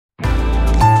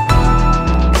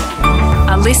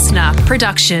listener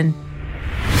production.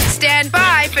 Stand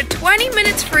by for 20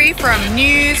 minutes free from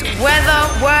news,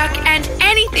 weather, work, and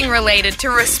anything related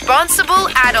to responsible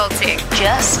adulting.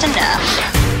 Just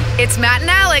enough. It's Matt and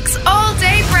Alex All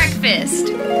Day Breakfast.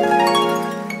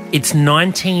 It's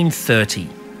 1930.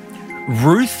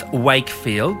 Ruth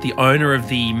Wakefield, the owner of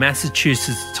the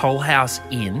Massachusetts Toll House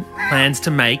Inn, plans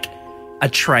to make a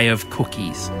tray of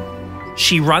cookies.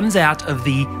 She runs out of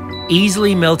the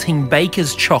easily melting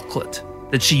baker's chocolate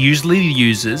that she usually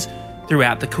uses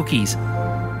throughout the cookies.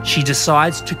 She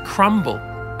decides to crumble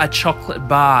a chocolate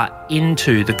bar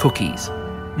into the cookies,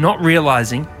 not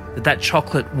realising that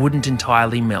chocolate wouldn't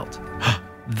entirely melt,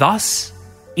 thus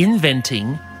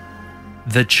inventing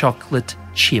the chocolate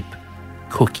chip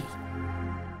cookie.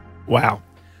 Wow.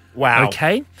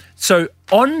 Okay? So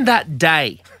on that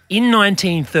day in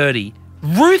 1930,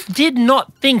 Ruth did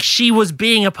not think she was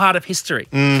being a part of history.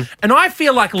 And I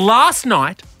feel like last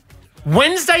night,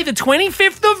 Wednesday the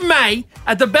 25th of May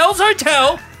at the Bells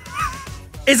Hotel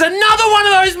is another one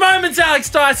of those moments, Alex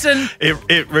Dyson.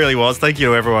 It really was. Thank you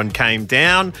to everyone who came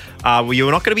down. You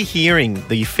were not going to be hearing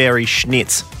the Fairy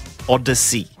Schnitz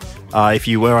Odyssey if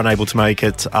you were unable to make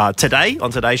it today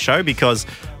on today's show, because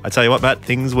I tell you what, Matt,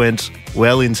 things went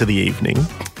well into the evening,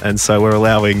 and so we're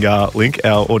allowing Link,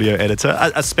 our audio editor,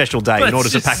 a special day in order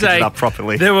to package it up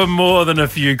properly. There were more than a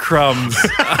few crumbs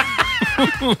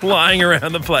lying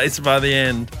around the place by the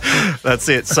end. That's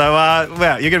it. So, you're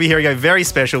going to be hearing a very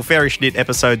special Fairy Schnitz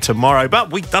episode tomorrow,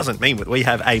 but we doesn't mean that we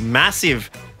have a massive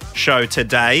show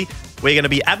today. We're going to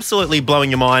be absolutely blowing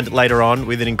your mind later on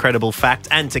with an incredible fact,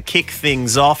 and to kick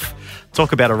things off,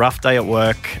 talk about a rough day at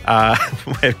work.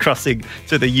 We're crossing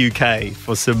to the UK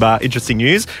for some interesting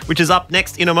news, which is up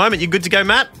next in a moment. You good to go,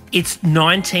 Matt? It's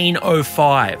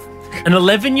 1905. An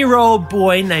 11-year-old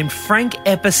boy named Frank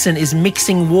Epperson is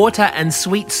mixing water and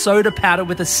sweet soda powder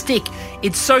with a stick.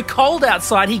 It's so cold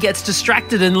outside he gets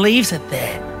distracted and leaves it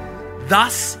there,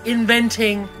 thus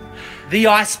inventing the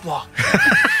ice block.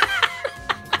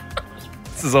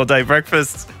 This is All Day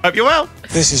Breakfast. Hope you're well.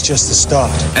 This is just the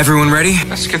start. Everyone ready?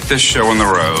 Let's get this show on the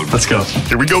road. Let's go.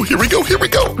 Here we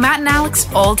go. Matt and Alex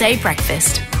All Day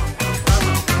Breakfast.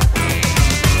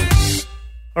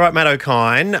 All right, Matt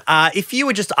O'Kine, if you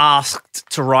were just asked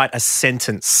to write a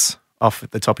sentence off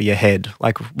the top of your head,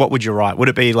 like what would you write? Would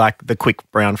it be like the quick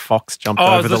brown fox jumped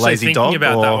over the lazy dog?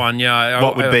 About that one, yeah.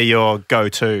 What would be your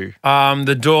go-to?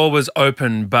 The door was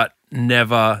open but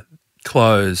never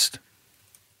closed.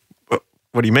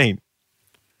 What do you mean?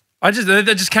 That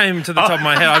just came to the top of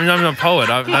my head. I mean, I'm a poet.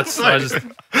 I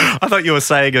thought you were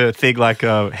saying a thing like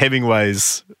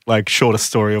Hemingway's like shortest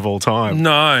story of all time.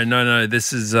 No.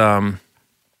 This is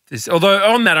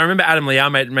although on that, I remember Adam Liao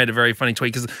made a very funny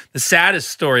tweet, because the saddest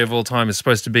story of all time is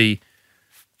supposed to be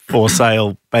For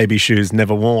sale, baby shoes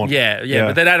never worn. Yeah.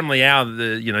 But then Adam Liao,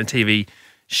 the TV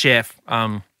chef,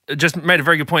 just made a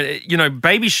very good point.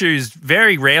 Baby shoes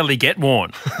very rarely get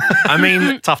worn. I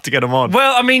mean, tough to get them on.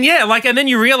 Well, I mean, yeah, and then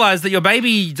you realize that your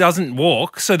baby doesn't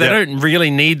walk, so they don't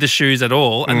really need the shoes at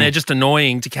all, and they're just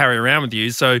annoying to carry around with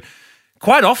you. So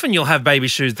quite often you'll have baby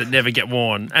shoes that never get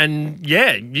worn, and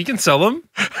yeah, you can sell them.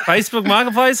 Facebook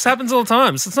Marketplace happens all the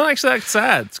time, so it's not actually that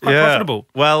sad. It's quite profitable.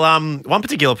 Well, one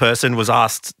particular person was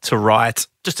asked to write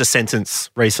just a sentence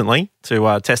recently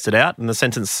to test it out, and the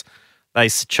sentence they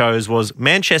chose was,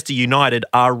 Manchester United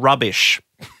are rubbish.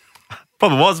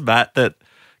 Problem was, Matt, that,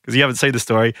 because you haven't seen the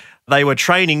story, they were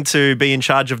training to be in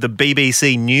charge of the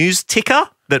BBC News ticker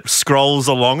that scrolls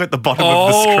along at the bottom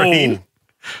of the screen.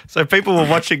 So people were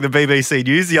watching the BBC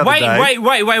News the other day.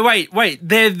 Wait.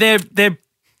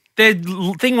 Their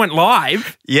thing went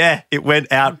live. Yeah, it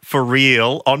went out for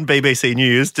real on BBC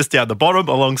News, just down the bottom,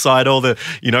 alongside all the,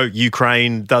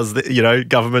 Ukraine does,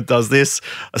 government does this,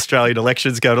 Australian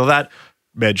elections go to that.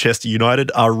 Manchester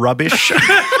United are rubbish.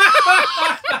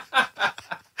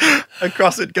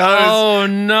 Across it goes. Oh,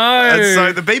 no. And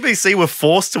so the BBC were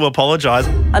forced to apologise.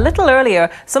 A little earlier,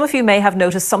 some of you may have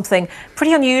noticed something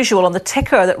pretty unusual on the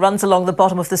ticker that runs along the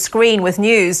bottom of the screen with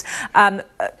news.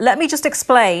 Let me just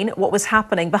explain what was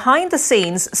happening. Behind the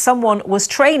scenes, someone was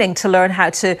training to learn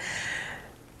how to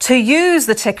use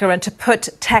the ticker and to put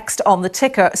text on the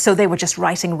ticker, so they were just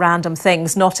writing random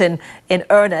things, not in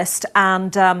earnest,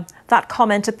 and that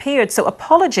comment appeared. So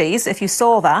apologies if you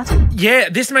saw that. Yeah,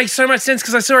 this makes so much sense,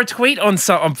 because I saw a tweet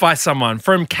by someone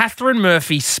from Catherine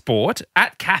Murphy Sport,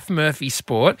 at Kath Murphy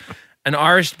Sport, an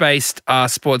Irish-based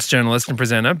sports journalist and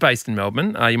presenter based in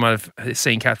Melbourne. You might have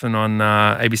seen Catherine on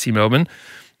ABC Melbourne.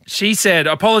 She said,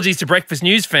 apologies to Breakfast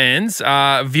News fans,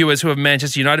 viewers who are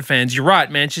Manchester United fans. You're right,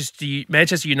 Manchester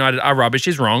United are rubbish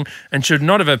is wrong and should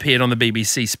not have appeared on the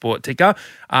BBC Sport ticker.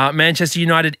 Manchester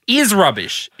United is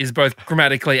rubbish is both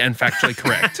grammatically and factually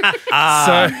correct.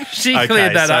 So she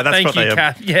cleared that up. Thank you,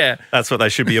 Kath. Yeah. That's what they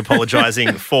should be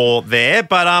apologising for there.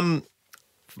 But,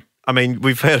 I mean,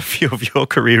 we've heard a few of your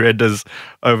career enders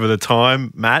over the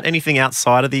time. Matt, anything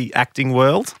outside of the acting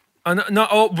world? No.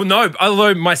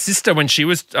 Although my sister, when she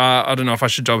was, I don't know if I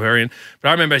should dob her in, but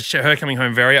I remember her coming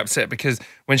home very upset because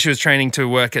when she was training to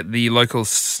work at the local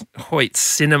Hoyt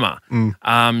cinema,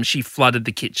 she flooded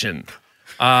the kitchen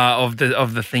of the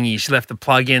thingy. She left the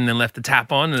plug in and left the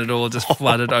tap on, and it all just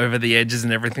flooded over the edges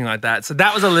and everything like that. So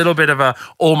that was a little bit of a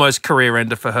almost career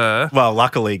ender for her. Well,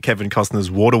 luckily, Kevin Costner's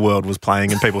Waterworld was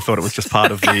playing, and people thought it was just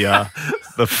part of the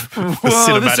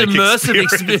cinematic this immersive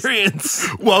experience.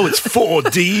 Whoa, it's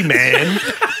 4D, man.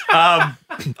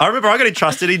 I remember I got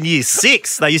entrusted in year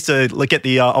 6. They used to get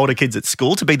the older kids at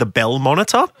school to be the bell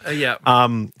monitor. Yeah.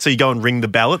 So you go and ring the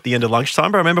bell at the end of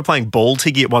lunchtime. But I remember playing ball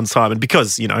tiggy at one time, and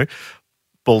because,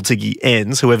 ball tiggy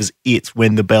ends, whoever's it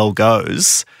when the bell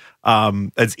goes,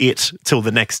 it's it till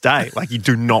the next day. Like, you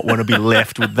do not want to be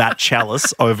left with that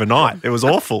chalice overnight. It was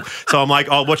awful. So I'm like,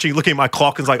 looking at my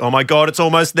clock, and it's like, oh my God, it's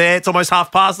almost there. It's almost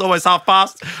half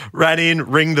past. Ran in,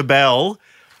 ring the bell.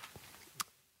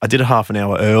 I did it half an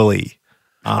hour early.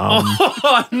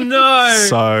 Oh, no.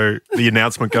 So the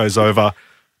announcement goes over.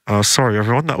 Sorry,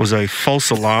 everyone, that was a false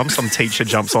alarm. Some teacher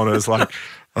jumps on it. It's like,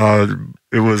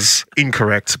 it was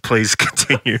incorrect. Please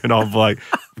continue. And I'm like,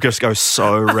 just go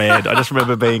so red. I just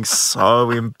remember being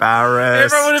so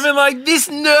embarrassed. Everyone would have been like, this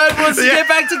nerd wants to get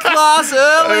back to class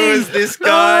early. Who was this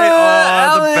guy?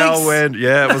 The Alex. bell went.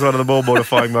 Yeah, it was one of the more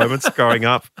mortifying moments growing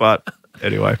up. But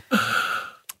anyway,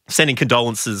 sending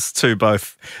condolences to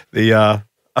both the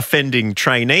offending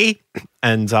trainee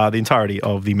and the entirety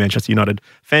of the Manchester United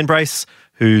fan base,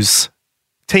 whose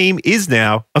team is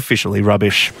now officially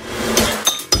rubbish.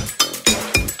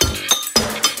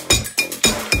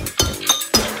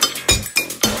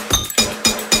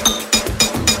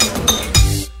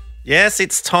 Yes,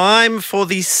 it's time for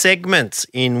the segment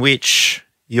in which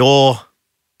your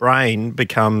brain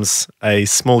becomes a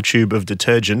small tube of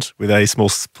detergent with a small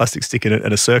plastic stick in it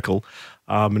and a circle,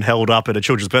 and held up at a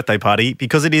children's birthday party,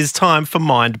 because it is time for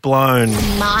Mind Blown.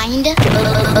 Mind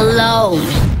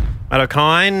blown. Matt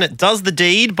O'Kine does the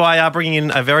deed by bringing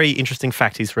in a very interesting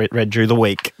fact he's read through the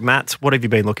week. Matt, what have you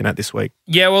been looking at this week?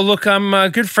 Yeah, well, look, I'm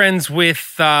good friends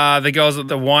with the girls at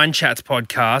the Wine Chats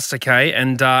podcast, okay,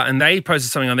 and they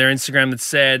posted something on their Instagram that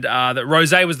said that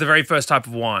rosé was the very first type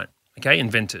of wine, okay,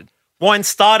 invented. Wine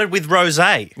started with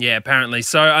rosé. Yeah, apparently.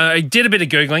 So I did a bit of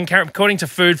Googling. According to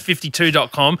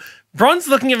food52.com, Bron's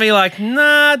looking at me like,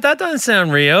 nah, that doesn't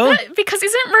sound real. Because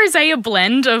isn't rosé a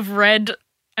blend of red?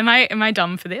 Am I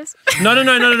dumb for this? No,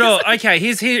 not at all. Okay,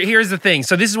 here's the thing.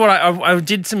 So this is what I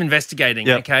did some investigating,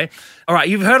 okay? All right,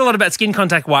 you've heard a lot about skin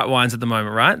contact white wines at the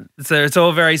moment, right? So it's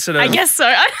all very sort of... I guess so.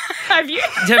 Have you?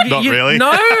 Not really.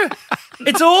 No.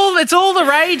 It's all the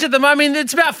rage at the moment. I mean,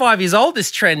 it's about 5 years old,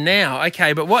 this trend now,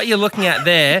 okay? But what you're looking at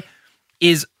there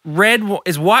is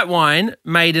white wine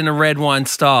made in a red wine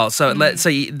style. So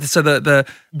the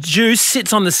juice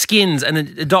sits on the skins and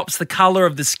it adopts the colour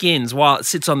of the skins while it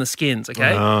sits on the skins,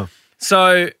 okay?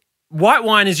 So white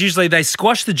wine is usually they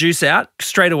squash the juice out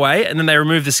straight away and then they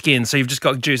remove the skin, so you've just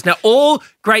got juice. Now, all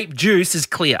grape juice is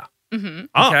clear,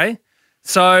 okay?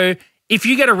 So if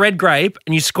you get a red grape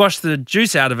and you squash the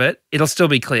juice out of it, it'll still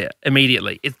be clear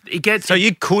immediately. It gets... So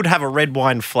you could have a red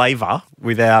wine flavour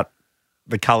without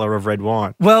the colour of red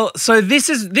wine. Well, so this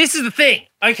is the thing.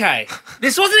 Okay,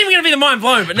 this wasn't even going to be the mind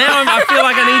blown, but now I feel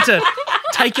like I need to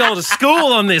take y'all to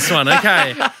school on this one.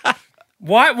 Okay,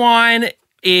 white wine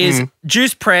is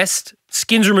juice pressed,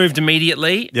 skins removed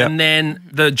immediately, and then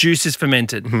the juice is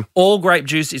fermented. All grape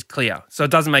juice is clear, so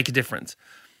it doesn't make a difference.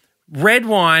 Red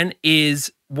wine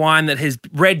is wine that has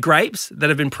red grapes that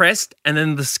have been pressed, and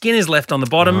then the skin is left on the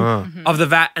bottom of the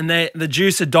vat, and the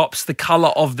juice adopts the colour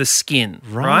of the skin,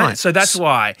 right? So that's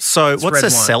why. So what's a wine.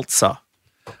 seltzer?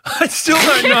 I still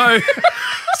don't know.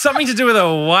 Something to do with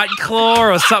a White Claw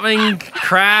or something,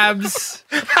 crabs.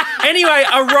 Anyway,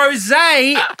 a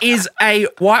rosé is a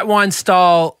white wine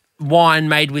style wine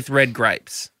made with red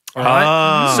grapes. All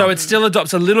right. So it still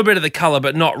adopts a little bit of the colour,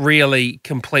 but not really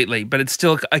completely. But it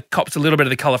still cops a little bit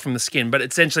of the colour from the skin. But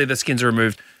essentially the skins are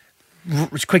removed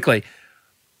quickly.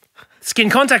 Skin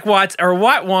contact whites are a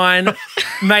white wine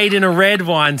made in a red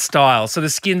wine style. So the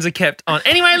skins are kept on.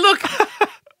 Anyway, look,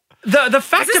 The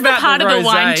fact This is about the part of the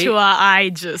wine rosé- tour I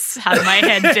just had my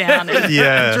head down and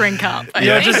Yeah. drink up. I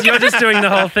You're think. just doing the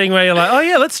whole thing where you're like, oh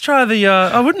yeah, let's try the.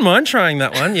 I wouldn't mind trying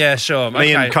that one. Yeah, sure. Me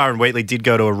Okay. and Karen Wheatley did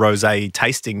go to a rosé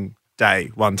tasting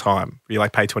day one time. You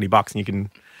like pay $20 and you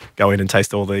can go in and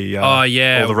taste all the Oh,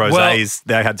 yeah. all the rosés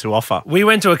they had to offer. We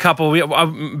went to a couple.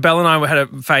 Belle and I had a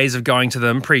phase of going to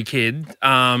them pre-kid,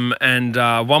 and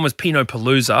one was Pinot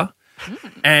Palooza,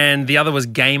 and the other was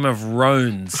Game of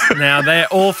Rhones. Now they're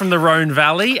all from the Rhone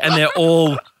Valley, and they're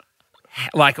all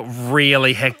like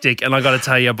really hectic. And I got to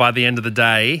tell you, by the end of the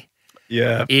day,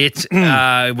 Yeah, it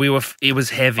was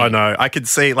heavy. I know. I could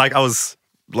see. Like I was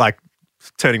like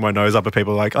turning my nose up at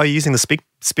people like, "Oh, you're using the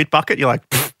spit bucket?" You're like,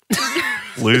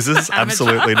 losers,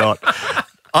 absolutely not.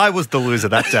 I was the loser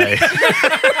that day.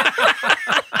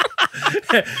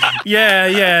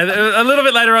 Yeah. A little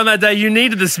bit later on that day, you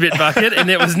needed the spit bucket, and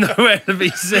it was nowhere to be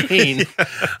seen.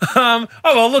 Oh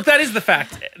well, look, that is the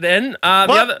fact. Then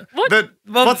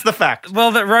What's the fact?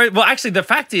 Well, actually, the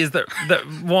fact is that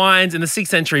wines in the 6th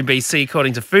century BC,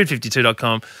 according to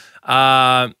Food52.com,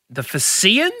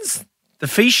 the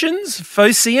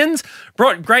Phocaeans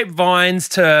brought grapevines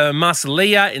to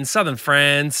Marseillaise in southern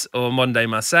France, or modern-day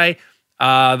Marseille.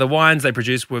 The wines they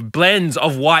produced were blends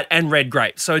of white and red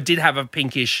grapes, so it did have a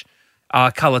pinkish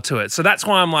colour to it. So that's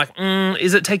why I'm like,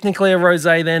 is it technically a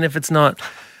rosé then if it's not?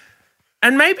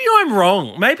 And maybe I'm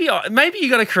wrong. Maybe you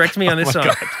got to correct me on this one.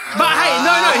 God. But hey,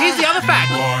 no. Here's the other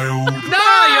fact.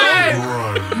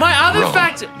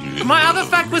 My other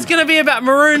fact was going to be about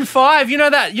Maroon 5. You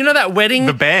know that wedding.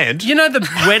 The band? You know the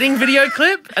wedding video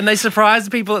clip, and they surprised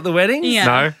the people at the wedding. Yeah.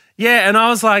 No. Yeah, and I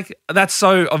was like, that's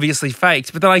so obviously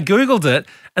faked. But then I Googled it,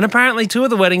 and apparently 2 of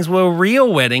the weddings were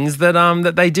real weddings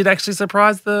that they did actually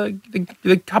surprise the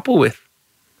couple with.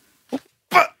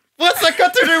 But what's that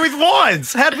got to do with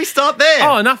wines? How did we start there?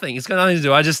 Oh, nothing. It's got nothing to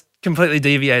do. I just completely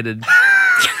deviated.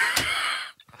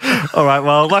 All right.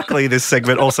 Well, luckily this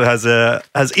segment also has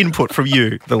input from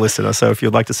you, the listener. So if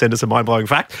you'd like to send us a mind-blowing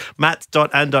fact,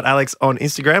 matt.and.alex on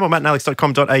Instagram or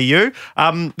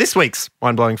mattandalex.com.au. This week's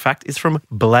mind-blowing fact is from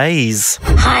Blaze.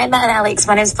 Hi, Matt and Alex.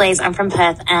 My name's Blaze. I'm from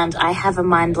Perth, and I have a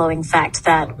mind-blowing fact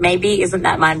that maybe isn't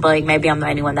that mind-blowing. Maybe I'm the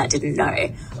only one that didn't know.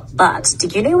 But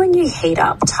did you know when you heat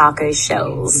up taco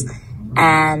shells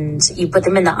and you put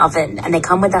them in the oven and they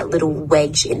come with that little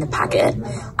wedge in the packet?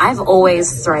 I've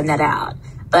always thrown that out.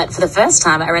 But for the first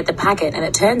time, I read the packet, and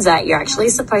it turns out you're actually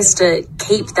supposed to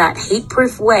keep that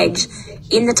heat-proof wedge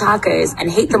in the tacos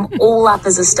and heat them all up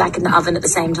as a stack in the oven at the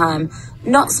same time,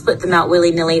 not split them out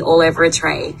willy-nilly all over a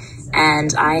tray.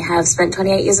 And I have spent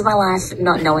 28 years of my life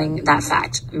not knowing that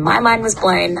fact. My mind was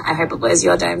blown. I hope it blows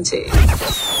your dome too.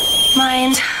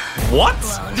 Mind. What?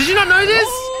 Did you not know this?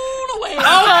 Oh,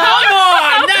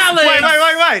 come on,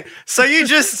 Alex! Wait. So you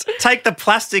just take the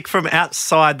plastic from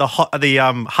outside the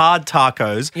hard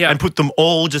tacos and put them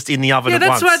all just in the oven at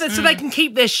once? Yeah, that's right. So they can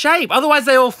keep their shape. Otherwise,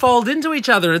 they all fold into each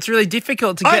other. It's really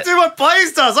difficult to get. I do what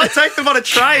Blaze does. I take them on a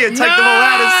tray and take them all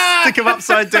out and stick them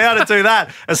upside down and do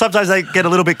that. And sometimes they get a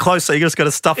little bit closer. You just got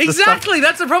to stuff the stuff. Exactly.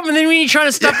 That's the problem. And then when you're trying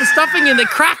to stuff the stuffing in, it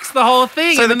cracks the whole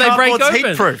thing. So and then they break cardboard's open.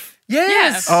 heat-proof.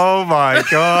 Yes. Oh my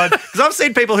God. Because I've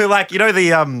seen people who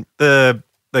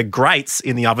the grates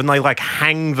in the oven, they like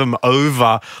hang them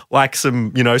over like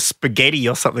some, spaghetti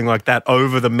or something like that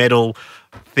over the metal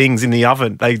things in the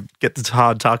oven. They get the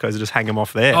hard tacos and just hang them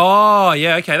off there. Oh,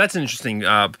 yeah. Okay. That's an interesting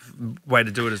way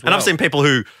to do it as well. And I've seen people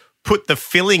who put the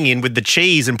filling in with the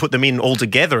cheese and put them in all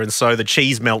together, and so the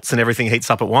cheese melts and everything heats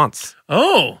up at once.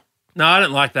 Oh. No, I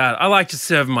don't like that. I like to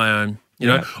serve my own.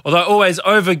 Although I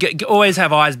always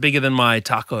have eyes bigger than my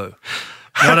taco.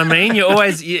 You know what I mean? You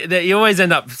always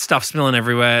end up stuff spilling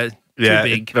everywhere. Yeah, Too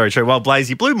big. Very true. Well,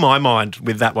 Blaze, you blew my mind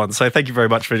with that one. So thank you very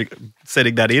much for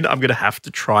setting that in. I'm going to have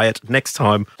to try it next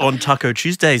time on Taco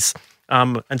Tuesdays.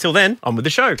 Until then, on with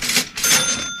the show.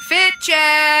 Fit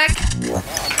check.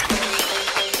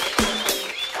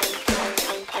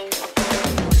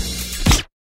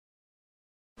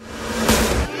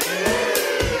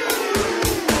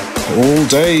 All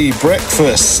day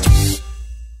breakfast.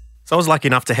 So I was lucky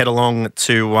enough to head along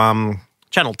to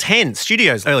Channel 10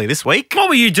 studios earlier this week. What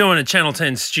were you doing at Channel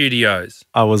 10 studios?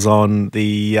 I was on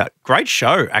the great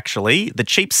show, actually, The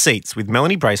Cheap Seats with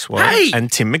Melanie Bracewell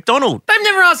and Tim McDonald. They've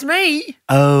never asked me.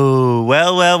 Oh,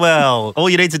 well. All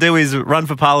you need to do is run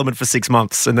for Parliament for 6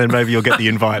 months and then maybe you'll get the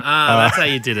invite. That's how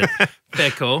you did it.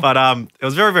 Fair call. But it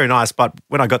was very, very nice. But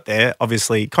when I got there,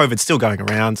 obviously COVID's still going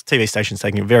around. TV stations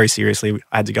taking it very seriously.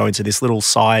 I had to go into this little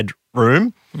side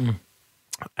room.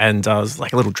 And it was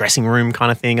like a little dressing room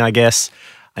kind of thing, I guess,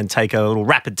 and take a little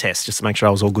rapid test just to make sure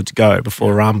I was all good to go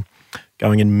before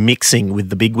going and mixing with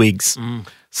the bigwigs.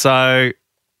 So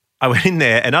I went in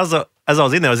there, and as I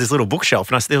was in there was this little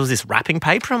bookshelf, and there was this wrapping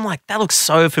paper. I'm like, that looks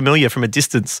so familiar from a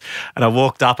distance. And I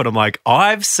walked up and I'm like,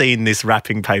 I've seen this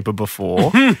wrapping paper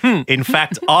before. In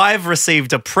fact, I've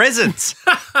received a present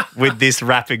with this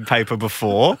wrapping paper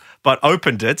before, but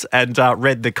opened it and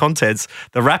read the contents.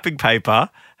 The wrapping paper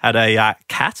had a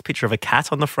picture of a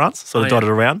cat on the front, sort of dotted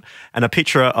around, and a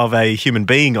picture of a human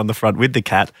being on the front with the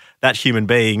cat. That human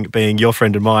being your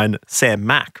friend and mine, Sam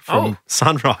Mack from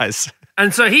Sunrise.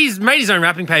 And so he's made his own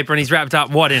wrapping paper and he's wrapped up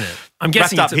what in it? I'm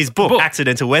guessing wrapped up his book,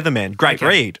 Accidental Weatherman. Great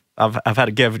read. I've had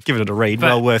to give it a read.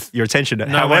 Well worth your attention.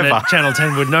 No one at Channel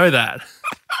 10 would know that.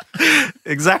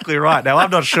 Exactly right. Now, I'm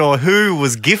not sure who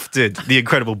was gifted the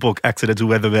incredible book Accidental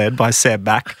Weatherman by Sam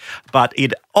Mack, but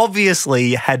it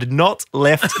obviously had not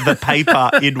left the paper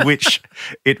in which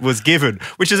it was given,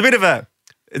 which is a bit of a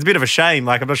shame.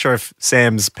 Like, I'm not sure if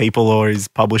Sam's people or his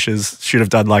publishers should have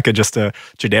done like just a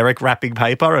generic wrapping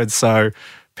paper, and so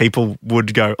people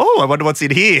would go, oh, I wonder what's in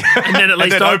here. And then at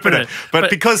least then open it. But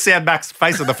because Sam Mack's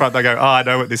face on the front, they go, oh, I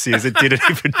know what this is. It didn't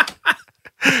even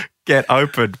get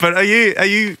opened. But are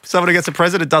you someone who gets a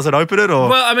present and doesn't open it? Or?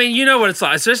 Well, I mean, you know what it's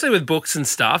like, especially with books and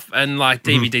stuff and like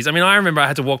DVDs. I mean, I remember I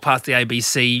had to walk past the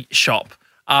ABC shop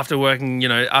after working,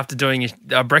 after doing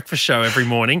a breakfast show every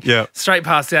morning, straight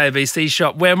past the ABC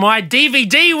shop where my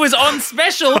DVD was on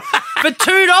special for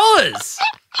 $2.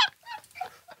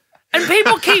 And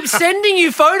people keep sending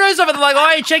you photos of it. They're like,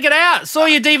 oh, check it out. Saw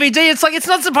your DVD. It's like, it's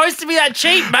not supposed to be that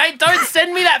cheap, mate. Don't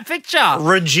send me that picture.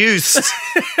 Reduced.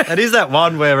 It is that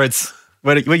one where it's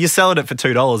when you're selling it for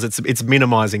 $2, it's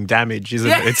minimising damage, isn't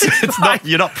it? It's not.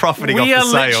 You're not profiting off the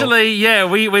sale.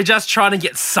 We're just trying to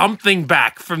get something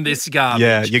back from this garbage.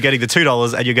 Yeah, you're getting the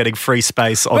 $2 and you're getting free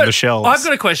space on the shelves. I've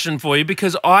got a question for you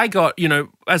because I got,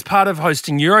 as part of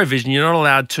hosting Eurovision, you're not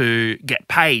allowed to get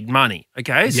paid money.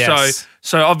 Okay, yes.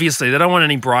 So obviously they don't want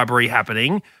any bribery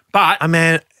happening. But I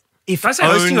mean, if did I say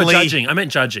hosting or judging? I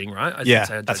meant judging, right? I didn't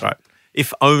say judging. That's right.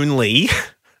 If only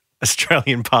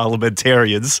Australian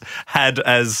parliamentarians had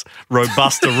as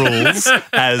robust rules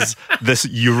as this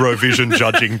Eurovision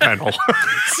judging panel.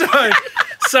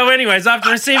 So anyways, after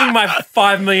receiving my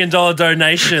 $5 million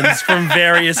donations from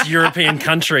various European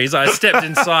countries, I stepped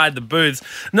inside the booths.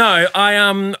 No,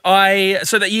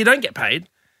 so that you don't get paid,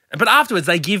 but afterwards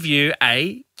they give you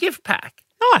a gift pack.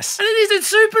 Nice. And it's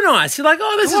super nice. You're like,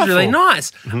 oh, this is really nice.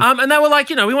 Mm-hmm. And they were like,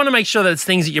 we want to make sure that it's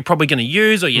things that you're probably going to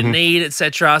use or you need,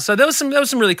 etc. So there was some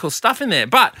really cool stuff in there.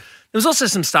 But there was also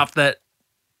some stuff that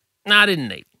I didn't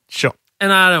need. Sure.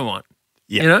 And I don't want.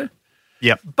 Yeah.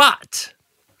 Yep. But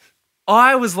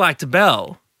I was like to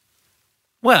Belle,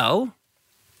 well,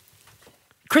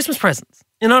 Christmas presents.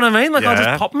 You know what I mean? Like I'll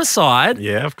just pop them aside.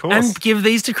 Yeah, of course. And give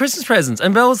these to Christmas presents.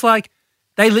 And Belle was like,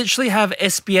 they literally have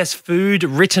SBS food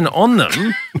written on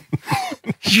them.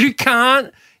 You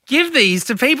can't give these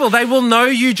to people. They will know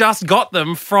you just got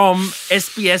them from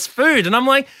SBS food. And I'm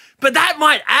like, but that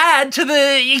might add to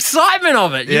the excitement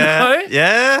of it, you know?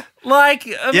 Yeah. Like,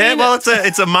 I mean, well,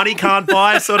 it's a money can't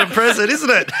buy sort of present,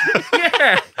 isn't it?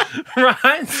 Yeah,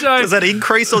 right. So does that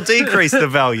increase or decrease the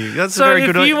value? That's a very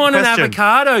good question. So if you want an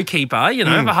avocado keeper,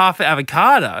 a half an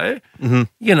avocado, an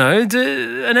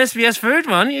SBS food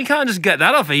one, you can't just get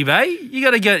that off eBay. You got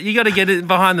to get it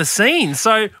behind the scenes.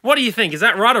 So what do you think? Is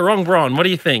that right or wrong, Bron? What do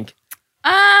you think?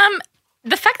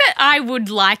 The fact that I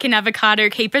would like an avocado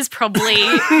keeper is probably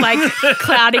like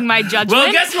clouding my judgment.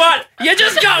 Well, guess what? You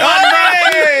just got one.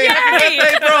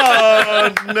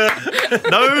 Yay!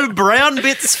 No brown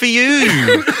bits for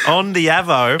you on the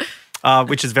Avo,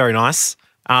 which is very nice.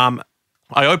 I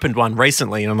opened one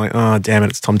recently and I'm like, oh, damn it,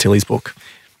 it's Tom Tilley's book.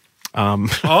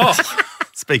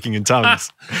 Speaking in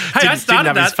tongues. Hey, I started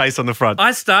didn't have his face on the front.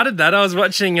 I started that. I was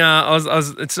watching,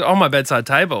 it's on my bedside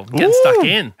table, getting stuck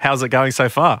in. How's it going so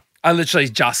far? I literally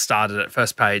just started it,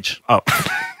 first page. Oh.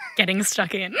 Getting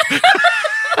stuck in.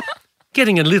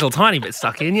 Getting a little tiny bit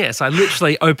stuck in, yes. I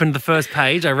literally opened the first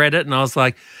page, I read it, and I was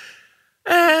like,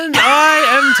 and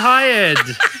I am tired.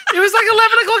 It was like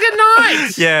 11 o'clock at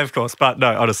night. Yeah, of course. But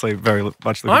no, honestly, very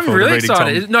much looking forward really to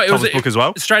reading Tom's book as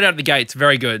well. Straight out of the gates,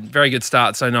 very good. Very good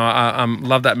start. So no, I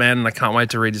love that man and I can't wait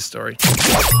to read his story.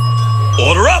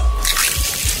 Order up!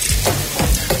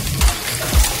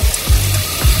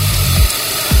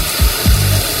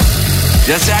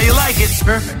 Just how you like it.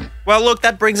 Perfect. Well, look,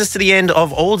 that brings us to the end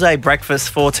of All Day Breakfast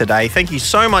for today. Thank you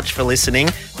so much for listening,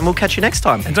 and we'll catch you next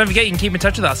time. And don't forget, you can keep in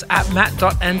touch with us at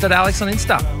matt.and.alex on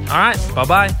Insta. All right,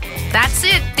 bye-bye. That's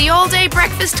it. The All Day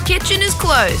Breakfast kitchen is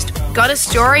closed. Got a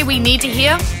story we need to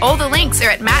hear? All the links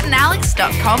are at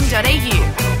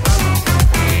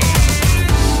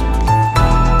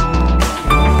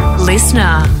mattandalex.com.au.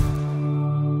 Listener.